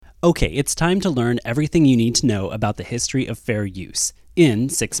Okay, it's time to learn everything you need to know about the history of fair use in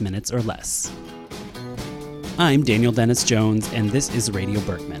 6 minutes or less. I'm Daniel Dennis Jones, and this is Radio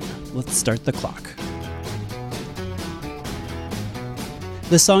Berkman. Let's start the clock.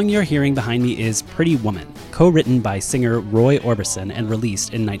 The song you're hearing behind me is Pretty Woman, co-written by singer Roy Orbison and released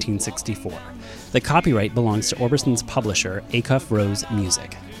in 1964. The copyright belongs to Orbison's publisher, Acuff Rose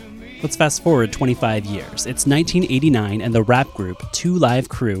Music. Let's fast forward 25 years. It's 1989 and the rap group 2 Live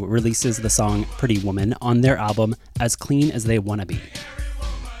Crew releases the song Pretty Woman on their album As Clean as They Wanna Be.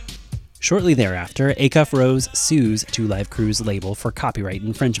 Shortly thereafter, Acuff Rose sues 2 Live Crew's label for copyright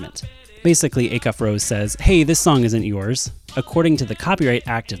infringement. Basically, Acuff Rose says, hey, this song isn't yours. According to the Copyright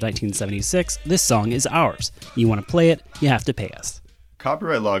Act of 1976, this song is ours. You want to play it, you have to pay us.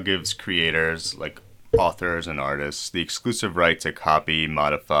 Copyright law gives creators, like authors and artists, the exclusive right to copy,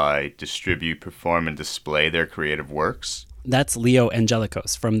 modify, distribute, perform, and display their creative works. That's Leo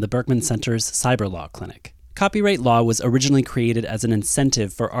Angelikos from the Berkman Center's Cyber Law Clinic. Copyright law was originally created as an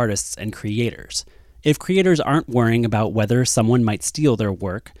incentive for artists and creators. If creators aren't worrying about whether someone might steal their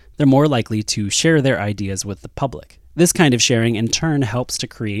work, they're more likely to share their ideas with the public. This kind of sharing in turn helps to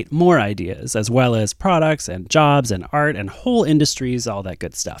create more ideas, as well as products and jobs and art and whole industries, all that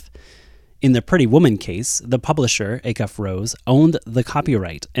good stuff. In the Pretty Woman case, the publisher, Acuff Rose, owned the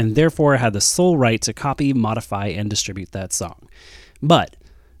copyright and therefore had the sole right to copy, modify, and distribute that song. But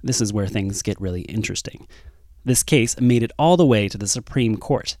this is where things get really interesting. This case made it all the way to the Supreme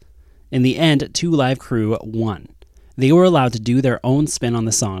Court. In the end, 2 Live Crew won. They were allowed to do their own spin on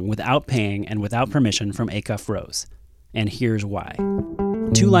the song without paying and without permission from Acuff Rose. And here's why.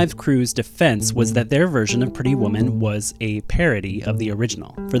 2 Live Crew's defense was that their version of Pretty Woman was a parody of the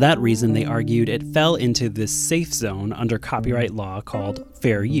original. For that reason, they argued it fell into this safe zone under copyright law called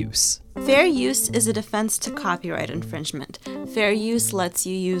fair use. Fair use is a defense to copyright infringement. Fair use lets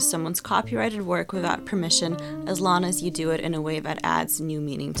you use someone's copyrighted work without permission as long as you do it in a way that adds new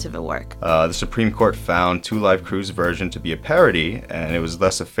meaning to the work. The Supreme Court found 2 Live Crew's version to be a parody, and it was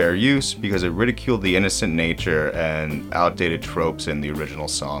thus a fair use because it ridiculed the innocent nature and outdated tropes in the original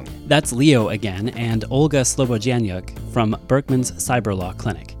song. That's Leo again and Olga Slobodjanyuk from Berkman's Cyber Law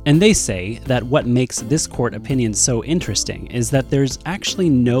Clinic. And they say that what makes this court opinion so interesting is that there's actually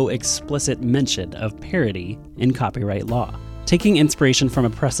no explicit mention of parody in copyright law. Taking inspiration from a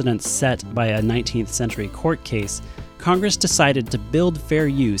precedent set by a 19th century court case, Congress decided to build fair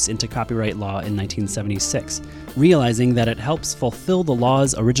use into copyright law in 1976, realizing that it helps fulfill the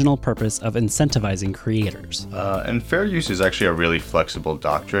law's original purpose of incentivizing creators. And fair use is actually a really flexible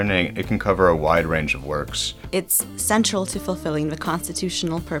doctrine, and it can cover a wide range of works. It's central to fulfilling the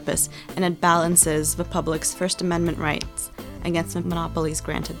constitutional purpose, and it balances the public's First Amendment rights against the monopolies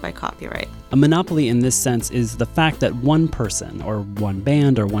granted by copyright. A monopoly in this sense is the fact that one person, or one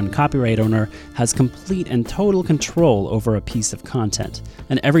band, or one copyright owner has complete and total control over a piece of content,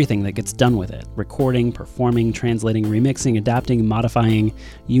 and everything that gets done with it: recording, performing, translating, remixing, adapting, modifying,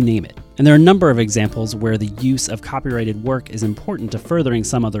 you name it. And there are a number of examples where the use of copyrighted work is important to furthering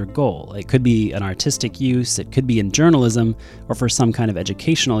some other goal. It could be an artistic use, it could be in journalism, or for some kind of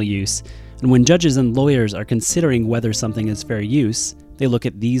educational use. And when judges and lawyers are considering whether something is fair use, they look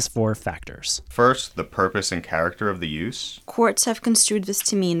at these 4 factors. First, the purpose and character of the use. Courts have construed this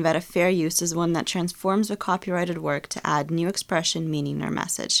to mean that a fair use is one that transforms the copyrighted work to add new expression, meaning, or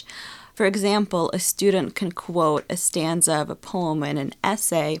message. For example, a student can quote a stanza of a poem in an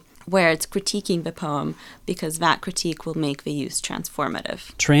essay where it's critiquing the poem because that critique will make the use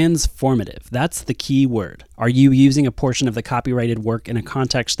transformative. Transformative, that's the key word. Are you using a portion of the copyrighted work in a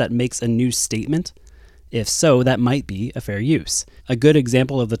context that makes a new statement? If so, that might be a fair use. A good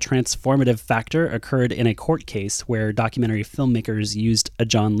example of the transformative factor occurred in a court case where documentary filmmakers used a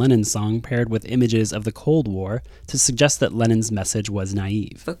John Lennon song paired with images of the Cold War to suggest that Lennon's message was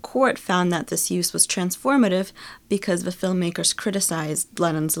naive. The court found that this use was transformative because the filmmakers criticized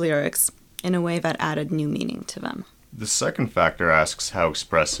Lennon's lyrics in a way that added new meaning to them. The second factor asks how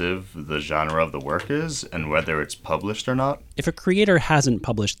expressive the genre of the work is and whether it's published or not. If a creator hasn't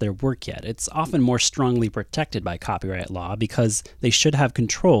published their work yet, it's often more strongly protected by copyright law because they should have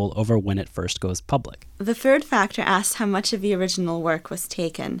control over when it first goes public. The third factor asks how much of the original work was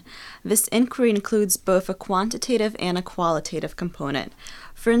taken. This inquiry includes both a quantitative and a qualitative component.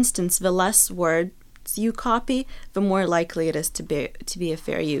 For instance, the less words you copy, the more likely it is to be a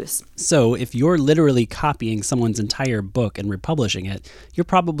fair use. So if you're literally copying someone's entire book and republishing it, you're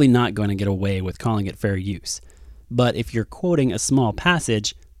probably not going to get away with calling it fair use. But if you're quoting a small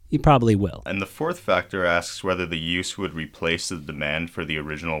passage, you probably will. And the fourth factor asks whether the use would replace the demand for the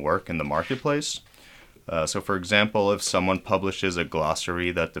original work in the marketplace. So, for example, if someone publishes a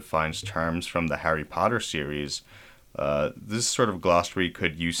glossary that defines terms from the Harry Potter series, this sort of glossary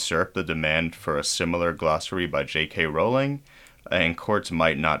could usurp the demand for a similar glossary by J.K. Rowling, and courts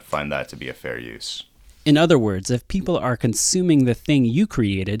might not find that to be a fair use. In other words, if people are consuming the thing you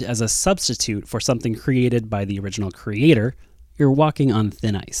created as a substitute for something created by the original creator, you're walking on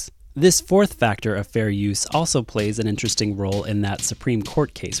thin ice. This fourth factor of fair use also plays an interesting role in that Supreme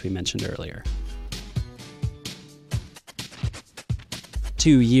Court case we mentioned earlier.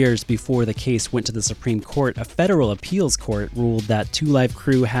 2 years before the case went to the Supreme Court, a federal appeals court ruled that Two Live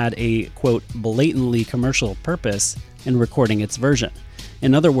Crew had a, quote, blatantly commercial purpose in recording its version.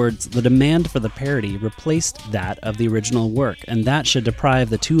 In other words, the demand for the parody replaced that of the original work, and that should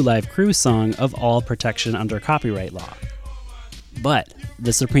deprive the Two Live Crew song of all protection under copyright law. But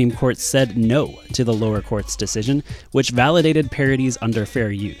the Supreme Court said no to the lower court's decision, which validated parodies under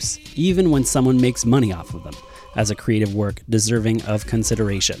fair use, even when someone makes money off of them, as a creative work deserving of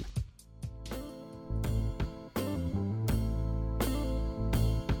consideration.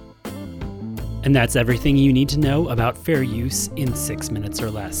 And that's everything you need to know about fair use in 6 minutes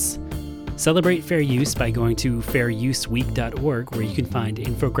or less. Celebrate fair use by going to fairuseweek.org, where you can find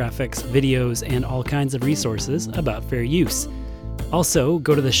infographics, videos, and all kinds of resources about fair use. Also,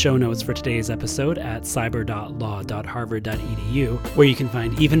 go to the show notes for today's episode at cyber.law.harvard.edu, where you can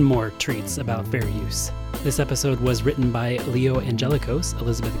find even more treats about fair use. This episode was written by Leo Angelikos,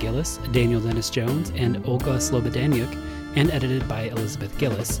 Elizabeth Gillis, Daniel Dennis Jones, and Olga Slobodanyuk, and edited by Elizabeth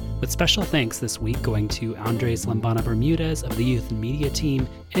Gillis, with special thanks this week going to Andres Lambana Bermudez of the Youth and Media team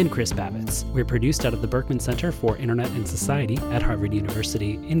and Chris Babitz. We're produced out of the Berkman Center for Internet and Society at Harvard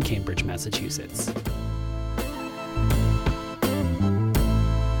University in Cambridge, Massachusetts.